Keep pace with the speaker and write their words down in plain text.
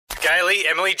Gailey,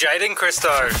 Emily, Jade and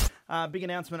Christo. Big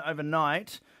announcement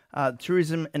overnight.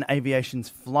 Tourism and Aviation's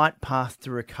Flight Path to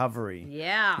Recovery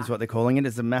is what they're calling it.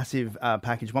 It's a massive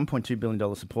package, $1.2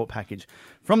 billion support package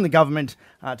from the government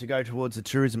to go towards the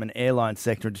tourism and airline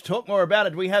sector. And to talk more about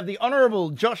it, we have the Honourable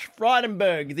Josh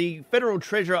Frydenberg, the Federal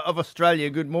Treasurer of Australia.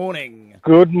 Good morning.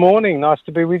 Good morning. Nice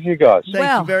to be with you guys.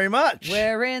 Thank you very much.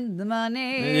 We're in the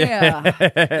money.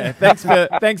 Yeah. Thanks for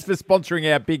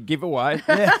sponsoring our big giveaway.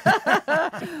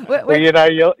 Well, you know,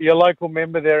 your local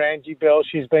member there, Angie Bell,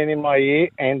 she's been in my ear,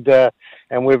 and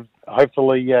we're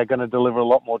hopefully going to deliver a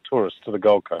lot more tourists to the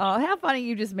Gold Coast. Oh, how funny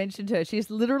you just mentioned her. She's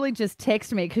literally just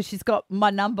texted me because she's got my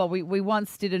number. We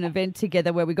once did an event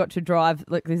together where we got to drive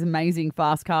these amazing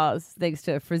fast cars thanks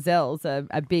to Frizzell's,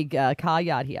 a big car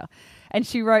yard here. And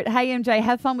she wrote, "Hey, MJ,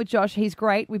 have fun with Josh. He's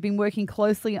great. We've been working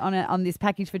closely on this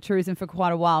package for tourism for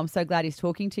quite a while. I'm so glad he's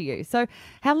talking to you." So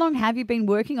how long have you been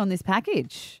working on this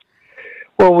package?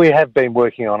 Well, we have been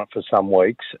working on it for some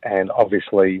weeks, and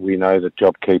obviously we know that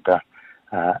JobKeeper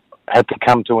had to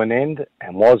come to an end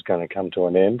and was going to come to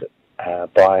an end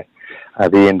by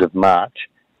the end of March,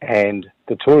 and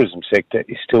the tourism sector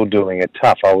is still doing it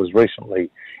tough. I was recently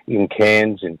in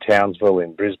Cairns, in Townsville,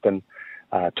 in Brisbane,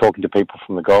 talking to people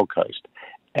from the Gold Coast,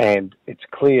 and it's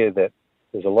clear that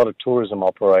there's a lot of tourism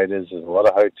operators, there's a lot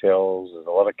of hotels, there's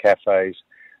a lot of cafes,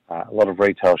 a lot of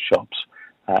retail shops,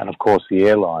 and of course the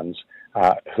airlines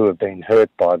who have been hurt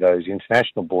by those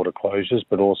international border closures,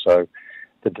 but also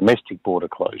the domestic border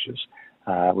closures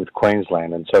with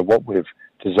Queensland. And so what we've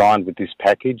designed with this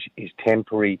package is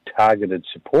temporary targeted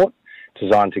support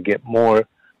designed to get more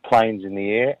planes in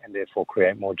the air and therefore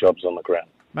create more jobs on the ground.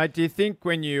 Mate, do you think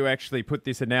when you actually put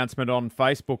this announcement on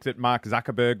Facebook that Mark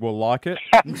Zuckerberg will like it?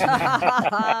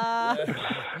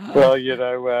 Well, you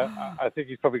know, I think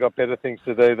he's probably got better things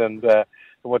to do than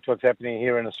what's happening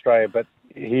here in Australia. But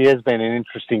he has been an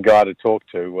interesting guy to talk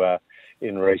to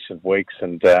in recent weeks,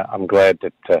 and I'm glad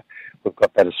that we've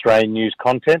got that Australian news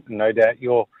content, and no doubt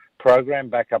your program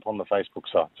back up on the Facebook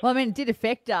sites. Well, I mean, it did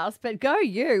affect us, but go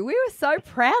you. We were so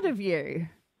proud of you.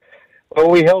 Well,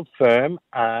 we held firm,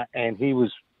 and he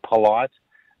was polite.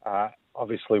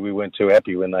 Obviously, we weren't too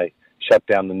happy when they shut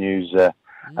down the news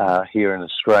here in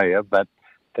Australia, but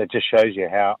that just shows you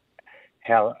how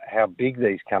big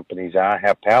these companies are,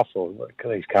 how powerful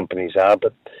these companies are.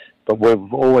 But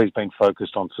we've always been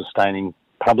focused on sustaining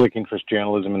public interest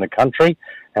journalism in the country,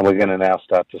 and we're going to now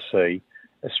start to see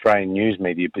Australian news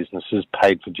media businesses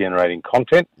paid for generating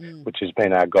content, which has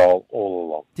been our goal all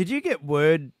along. Did you get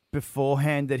word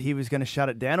beforehand that he was going to shut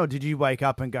it down, or did you wake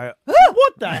up and go,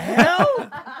 what the hell?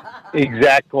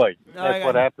 Exactly. That's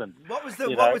what happened. What was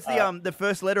the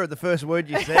first letter of the first word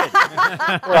you said?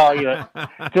 Well, you know,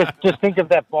 just think of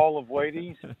that bowl of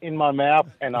Wheaties in my mouth,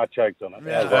 and I choked on it.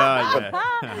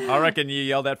 I reckon you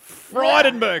yelled out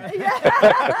Frydenberg.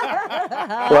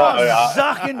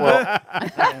 Zuckerberg.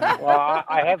 Well,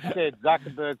 I have said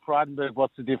Zuckerberg, Frydenberg.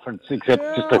 What's the difference? Except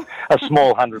just a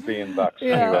small $100 billion.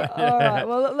 Yeah. Anyway. All right.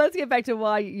 Well, let's get back to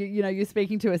why you're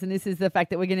speaking to us, and this is the fact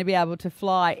that we're going to be able to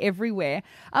fly everywhere.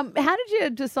 How did you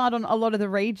decide on a lot of the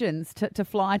regions to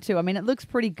fly to? I mean, it looks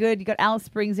pretty good. You've got Alice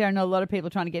Springs there. I know a lot of people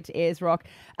are trying to get to Ayers Rock.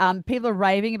 People are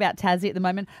raving about Tassie at the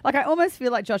moment. Like, I almost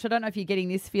feel like, Josh, I don't know if you're getting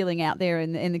this feeling out there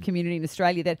in the community in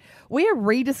Australia, that we are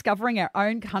rediscovering our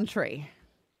own country.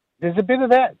 There's a bit of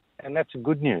that, and that's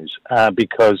good news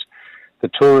because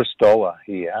the tourist dollar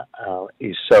here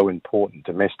is so important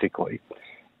domestically.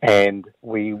 And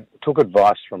we took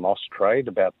advice from Austrade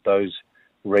about those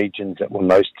regions that were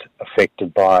most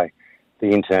affected by the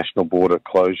international border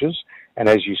closures. And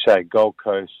as you say, Gold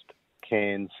Coast,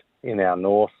 Cairns in our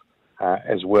north,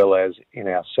 as well as in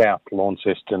our south,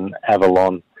 Launceston,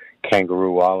 Avalon,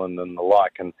 Kangaroo Island and the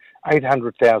like. And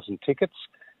 800,000 tickets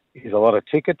is a lot of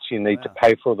tickets. You need to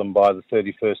pay for them by the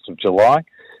 31st of July.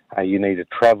 You need to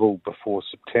travel before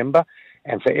September.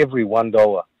 And for every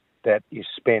 $1 that is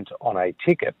spent on a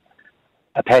ticket,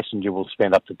 a passenger will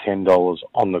spend up to $10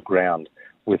 on the ground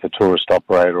with a tourist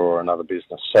operator or another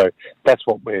business. So that's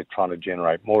what we're trying to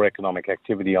generate, more economic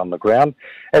activity on the ground,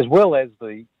 as well as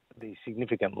the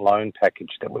significant loan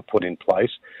package that we've put in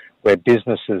place, where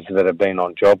businesses that have been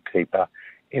on JobKeeper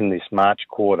in this March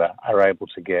quarter are able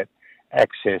to get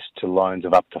access to loans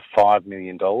of up to $5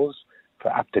 million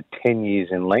for up to 10 years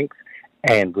in length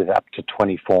and with up to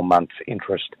 24 months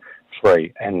interest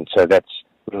free. And so that's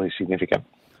really significant.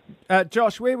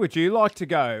 Josh, where would you like to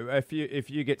go if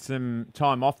you get some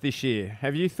time off this year?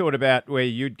 Have you thought about where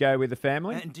you'd go with the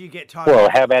family? And do you get time? Well,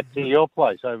 how about to your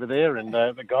place over there in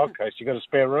the Gold Coast? You got a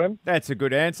spare room? That's a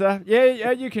good answer.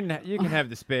 Yeah, you can have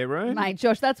the spare room. Mate,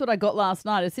 Josh, that's what I got last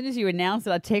night. As soon as you announced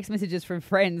it, I text messages from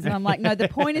friends. And I'm like, no, the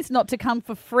point is not to come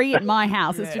for free at my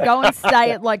house. It's to go and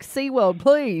stay at, like, SeaWorld,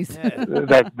 please.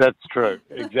 Yeah. That's true.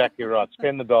 Exactly right.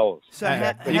 Spend the dollars.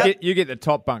 So you get the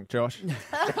top bunk, Josh.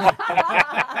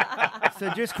 So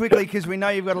just quickly, because we know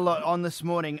you've got a lot on this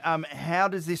morning, how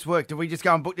does this work? Do we just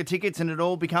go and book the tickets and it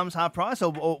all becomes half price,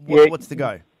 or what's the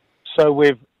go? So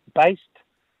we've based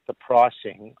the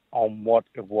pricing on what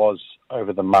it was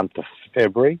over the month of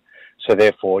February. So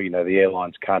therefore, the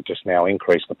airlines can't just now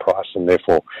increase the price and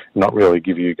therefore not really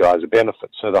give you guys a benefit.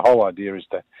 So the whole idea is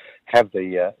to have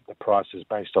the prices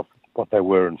based off what they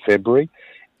were in February.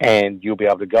 And you'll be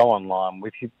able to go online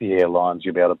with the airlines.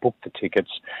 You'll be able to book the tickets.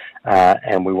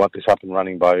 And we want this up and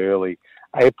running by early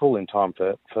April in time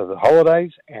for the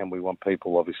holidays. And we want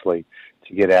people, obviously,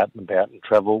 to get out and about and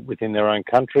travel within their own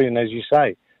country. And as you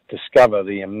say, discover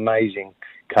the amazing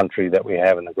country that we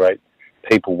have and the great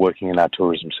people working in our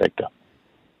tourism sector.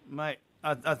 Mate,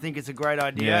 I think it's a great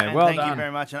idea. Yeah, and well thank done. you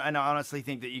very much. And I honestly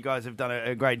think that you guys have done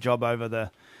a great job over the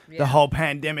whole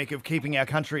pandemic of keeping our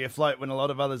country afloat when a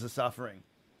lot of others are suffering.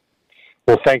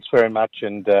 Well, thanks very much,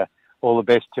 and all the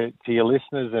best to your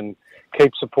listeners, and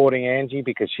keep supporting Angie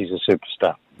because she's a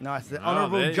superstar. Nice. The there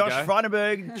Honourable you Josh go.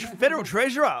 Frydenberg, Federal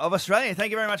Treasurer of Australia. Thank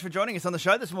you very much for joining us on the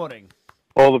show this morning.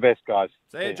 All the best, guys.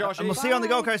 See you, Josh. And we'll see you on the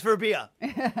Gold Coast for a beer.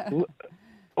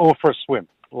 Or for a swim.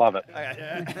 Love it.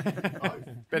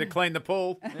 Better clean the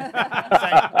pool.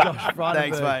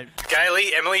 Thanks, mate.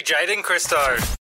 Gailey, Emily, Jade and Christo.